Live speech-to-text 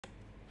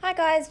Hi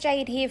guys,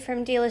 Jade here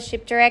from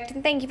Dealership Direct,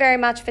 and thank you very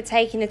much for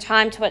taking the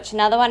time to watch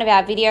another one of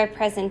our video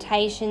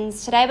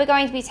presentations. Today we're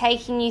going to be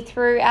taking you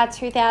through our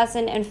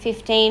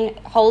 2015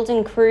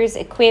 Holden Cruze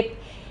Equipe.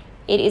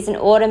 It is an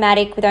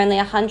automatic with only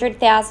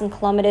 100,000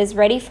 kilometres,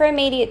 ready for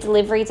immediate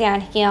delivery down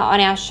here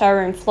on our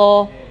showroom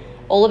floor.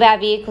 All of our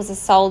vehicles are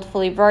sold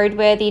fully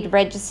roadworthy,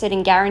 registered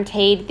and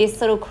guaranteed. This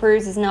little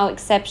Cruze is no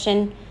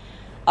exception.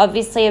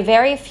 Obviously a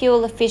very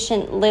fuel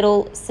efficient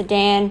little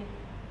sedan,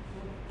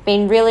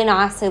 been really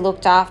nicely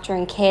looked after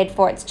and cared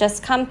for. It's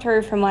just come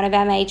through from one of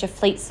our major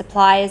fleet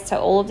suppliers, so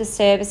all of the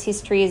service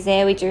history is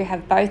there. We do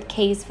have both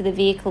keys for the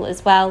vehicle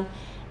as well,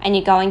 and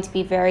you're going to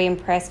be very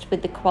impressed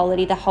with the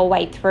quality the whole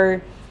way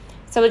through.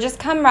 So we'll just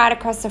come right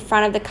across the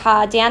front of the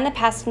car, down the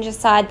passenger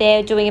side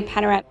there, doing a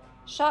panoramic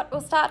shot.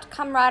 We'll start to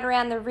come right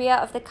around the rear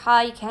of the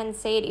car. You can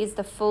see it is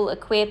the full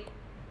Equipe.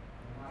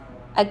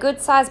 A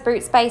good sized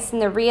boot space in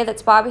the rear.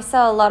 That's why we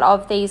sell a lot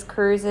of these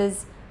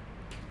Cruzes.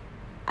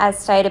 As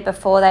stated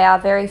before, they are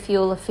very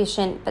fuel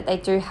efficient, but they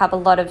do have a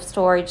lot of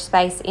storage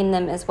space in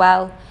them as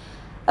well.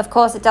 Of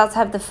course, it does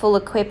have the full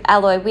Equipe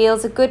alloy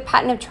wheels, a good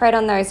pattern of tread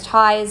on those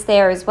tyres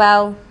there as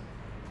well,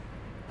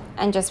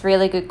 and just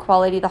really good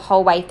quality the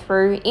whole way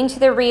through. Into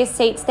the rear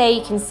seats there,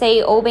 you can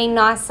see all being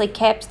nicely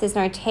kept. There's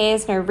no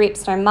tears, no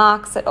rips, no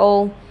marks at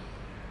all.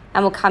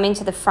 And we'll come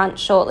into the front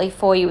shortly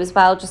for you as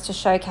well, just to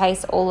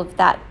showcase all of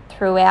that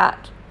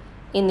throughout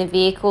in the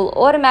vehicle.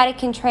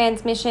 Automatic and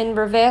transmission,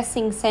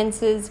 reversing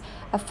sensors,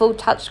 a full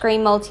touchscreen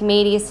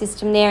multimedia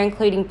system there,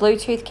 including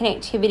Bluetooth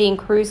connectivity and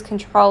cruise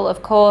control,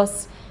 of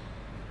course.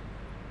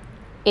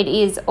 It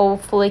is all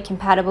fully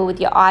compatible with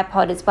your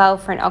iPod as well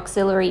for an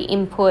auxiliary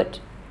input,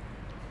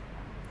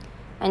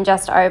 and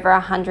just over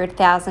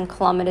 100,000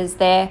 kilometres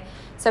there.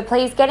 So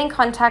please get in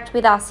contact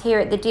with us here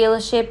at the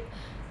dealership.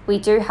 We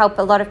do help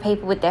a lot of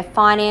people with their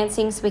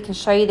financing, so we can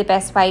show you the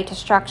best way to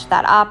structure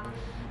that up,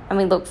 and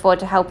we look forward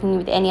to helping you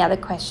with any other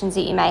questions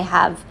that you may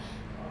have.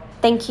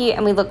 Thank you,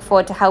 and we look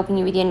forward to helping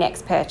you with your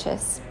next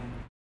purchase.